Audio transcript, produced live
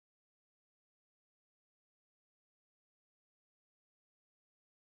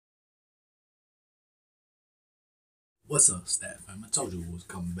What's up, stat fam? I told you we was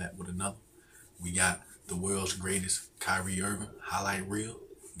coming back with another. We got the world's greatest Kyrie Irving highlight reel.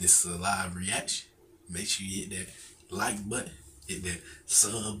 This is a live reaction. Make sure you hit that like button, hit that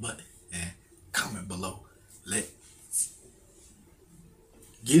sub button, and comment below. Let's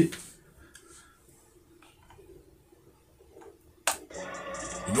get it.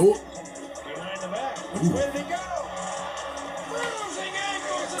 You know what? Behind the back. Ooh. Ready to go. Bruising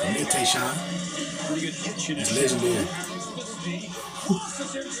ankles. Come here, Tayshawn. Pretty good kitchen. It's legendary.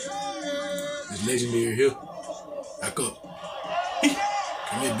 It's legendary here. Back up.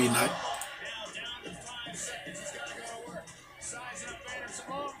 Come here, B Night.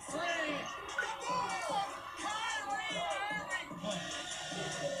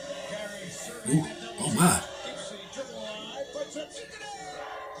 Ooh, oh my.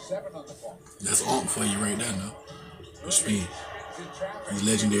 That's on for you right there now. The spin. These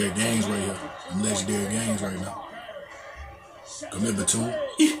legendary games right here. Them legendary games right now. Come here, Batum.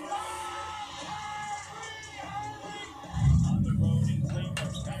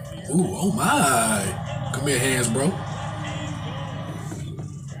 Ooh, oh my. Come here, hands, bro.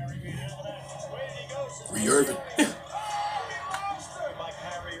 Kyrie Irving.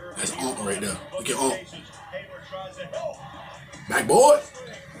 That's Onk right there. Look at Onk. Backboard.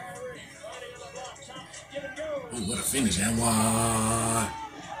 Ooh, what a finish, and one.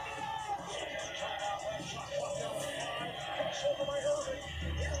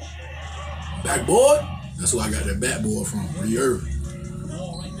 Backboard? That's who I got that backboard from, Kyrie Irving.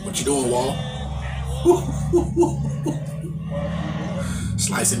 What you doing, Wall?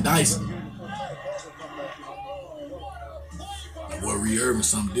 Slice and dice. That boy Kyrie Irving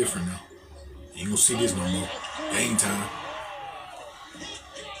something different now. You ain't gonna see this no more. Game time.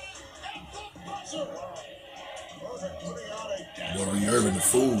 Boy Kyrie Irving the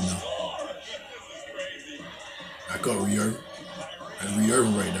fool now. I call Kyrie Irving. That's Kyrie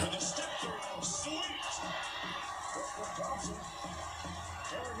Irving right now.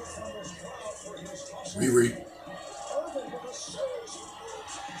 Riri.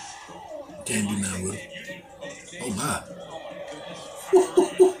 Can't do nothing with it. Oh my.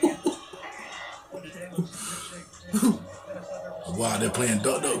 Wow, they're playing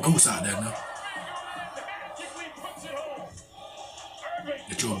duck goose out there now.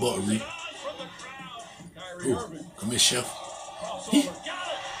 Get you a butt, Riri. Ooh, come here, chef.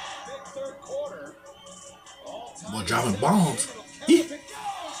 Boy, dropping bombs.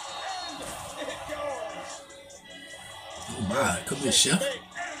 Oh my, come here, chef.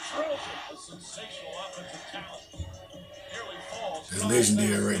 That's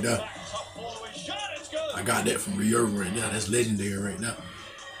legendary right there. I got that from Kyrie Irving right there. That's legendary right there.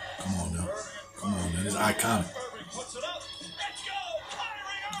 Come on now. Come on now. This is iconic.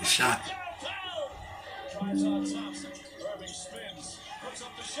 The shot.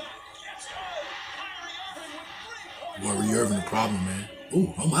 Boy, Kyrie Irving the problem, man.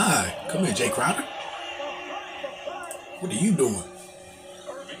 Ooh, oh my. Come here, Jay Crowder. What are you doing?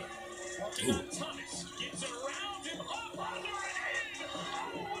 Ooh.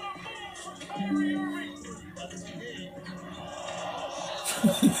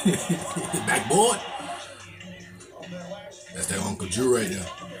 Backboard. That's that Uncle Drew right there.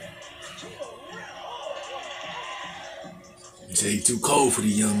 He said he's too cold for the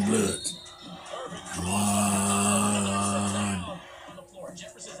young bloods. Come on.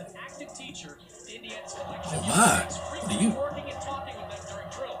 Oh my. What are you?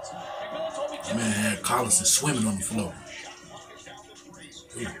 That man had Collison swimming on the floor.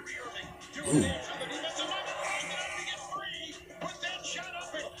 Ooh. Ooh.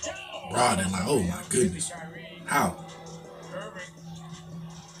 Broaden like, oh my goodness. How?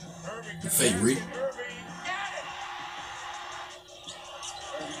 The fake Reed.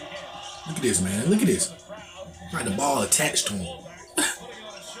 Look at this, man. Look at this. Like the ball attached to him.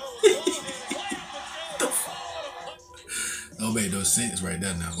 Don't make no sense right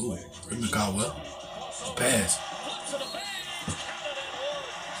there now. Ooh, Remy Caldwell. Pass.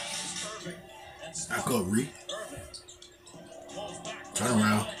 Back up, Reed. Turn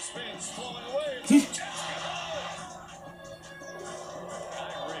around.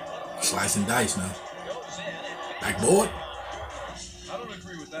 Slice and dice now. Backboard. I don't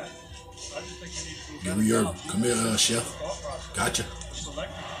agree with that. I just think you need to Give me your, come here, chef. Gotcha.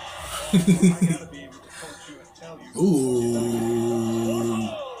 Ooh.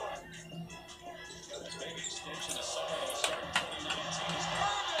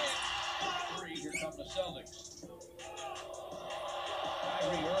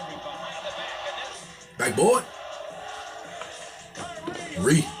 Backboard.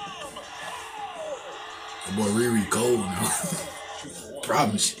 Ree. The boy Riri cold now.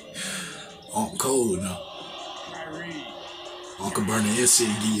 Promise you. I'm cold now. Uncle Burner is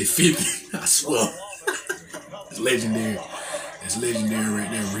sitting give you 50. I swear. It's legendary. It's legendary right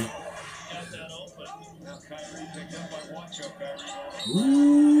there, Ree.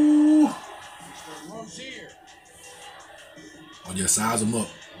 Ooh. Oh, just size him up.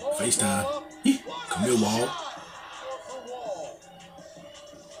 FaceTime. Come here, Wall.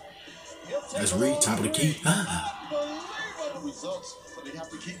 That's Reed, top of the key. Come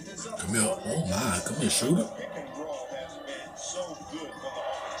here. Oh my, come here, shooter.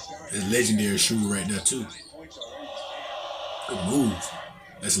 That's legendary shooter right there too. Good move.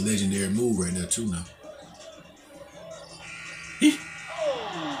 That's a legendary move right there too now.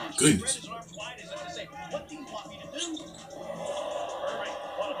 Goodness.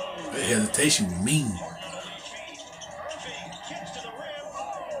 That hesitation was mean.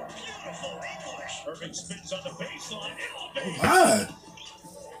 Irving spins on the baseline. Oh my.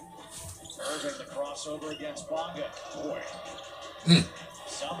 Irving the crossover against Bonga. Boy.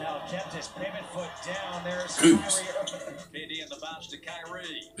 Somehow kept his pivot foot down. There's Kyrie Irving. BD in the bounce to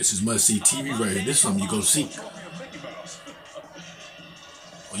Kyrie. This is must see TV right here. This is something you go see.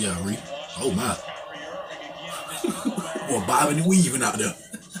 Oh yeah, Ree. Oh my. Or bobbing and weaving out there.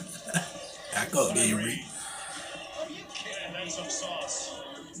 Back up there, Ree.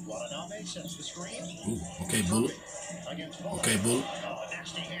 Ooh, okay, Bullet. Okay, Bullet.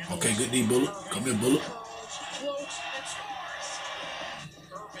 Okay, good D, Bullet. Come here, Bullet.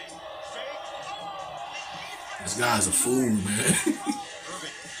 This guy's a fool, man.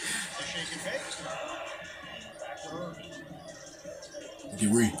 Look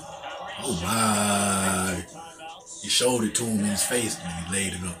at Ree. Oh my. He showed it to him in his face and he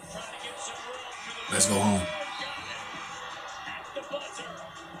laid it up. Let's go home.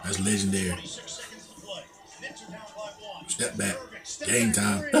 That's legendary. Step back. Game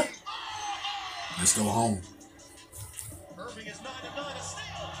time. Let's go home.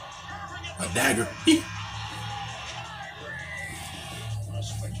 A dagger.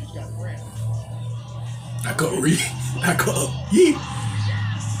 I got Reed. I got yeah.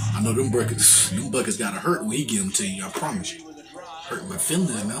 I know them buckets gotta hurt when he give them to you. I promise you. Hurt my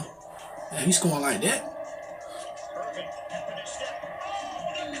feelings now. Man, he's scoring like that.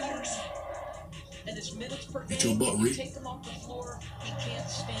 Get your butt, Reed.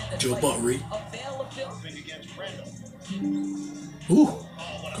 Get your butt, Reed. Ooh.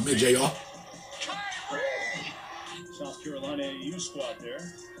 Come here, JR. South Carolina AU squad there.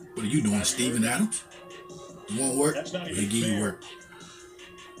 What are you doing, Steven Adams? You want work? He'll give you work.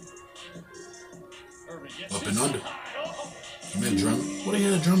 Up and under. Come here, Drummond. What the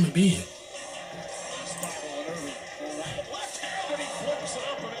hell Drummond being?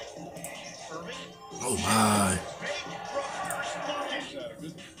 Oh my.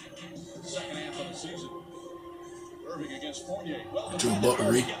 Get your butt,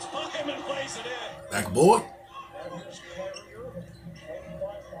 Reed. Backboard.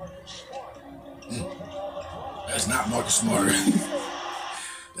 That's not Marcus Smart.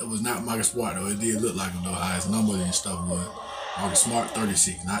 That was not Marcus Smart though. It did look like him though. How his number and stuff was. Marcus Smart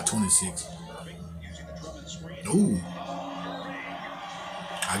 36, not 26. Ooh.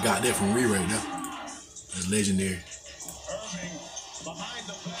 I got that from Ree right now. That's legendary.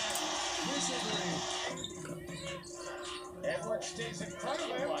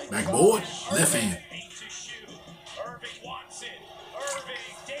 Backboard, left hand.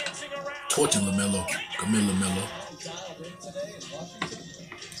 Torching LaMelo. Camille LaMelo.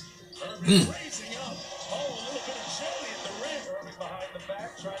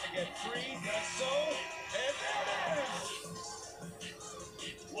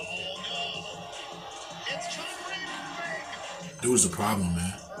 Dude's a problem,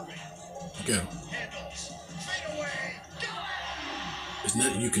 man. Look at him. There's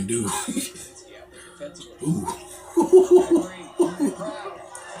nothing you can do. Ooh.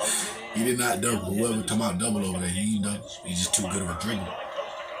 He did not double. Whoever talking about double over there, he ain't double. He's just too good of a dribbler.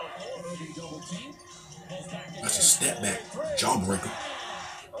 That's a step back. Jawbreaker.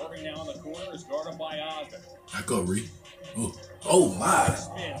 Back up, Reed. Ooh. Oh my.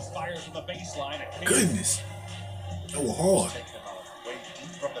 Goodness. That was hard.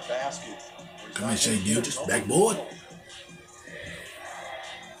 Come here, Shea Gilgis. Backboard.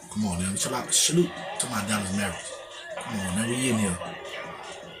 Come on now. Salute to my Dallas Mavericks. Come on now. We in here.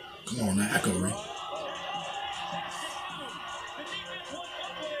 Come on now. Echo, Reed.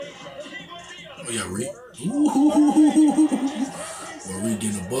 Oh yeah, Reed. Ooh. Well, Reed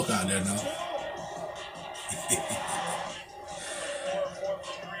getting a buck out there now.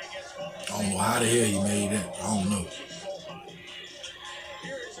 I don't know how the hell he made that. I don't know.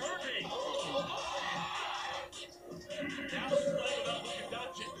 Here's Irving. Now playing up with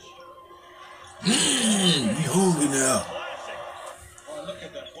Doncic. We hungry now. Oh, look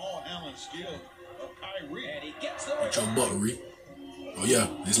at that ball handling skill of Kyrie. And he gets the Get your butt, Ree. Oh yeah,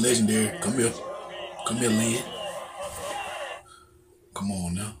 it's legendary. Come here. Come here, Lynn. Come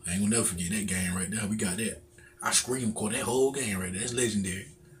on now. I ain't gonna never forget that game right there. We got that. I screamed caught that whole game right there. That's legendary.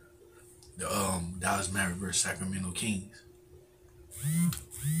 The Dallas Mavericks versus Sacramento Kings.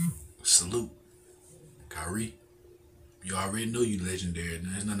 Salute. Kyrie. You already know you legendary.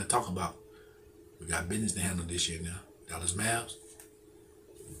 Now, there's nothing to talk about. We got business to handle this year now. Dallas Mavs.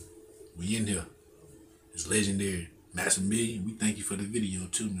 We in here. It's legendary. Maximilian, we thank you for the video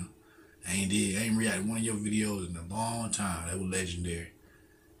too now. I ain't reacted to one of your videos in a long time. That was legendary.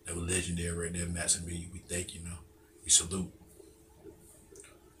 That was legendary right there, Maximilian. We thank you now. We salute.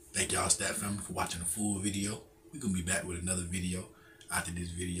 Thank y'all, Stat Family, for watching the full video. We're going to be back with another video after this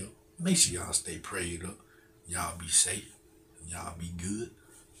video. Make sure y'all stay prayed up. Y'all be safe. Y'all be good.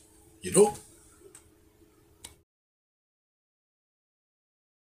 You know?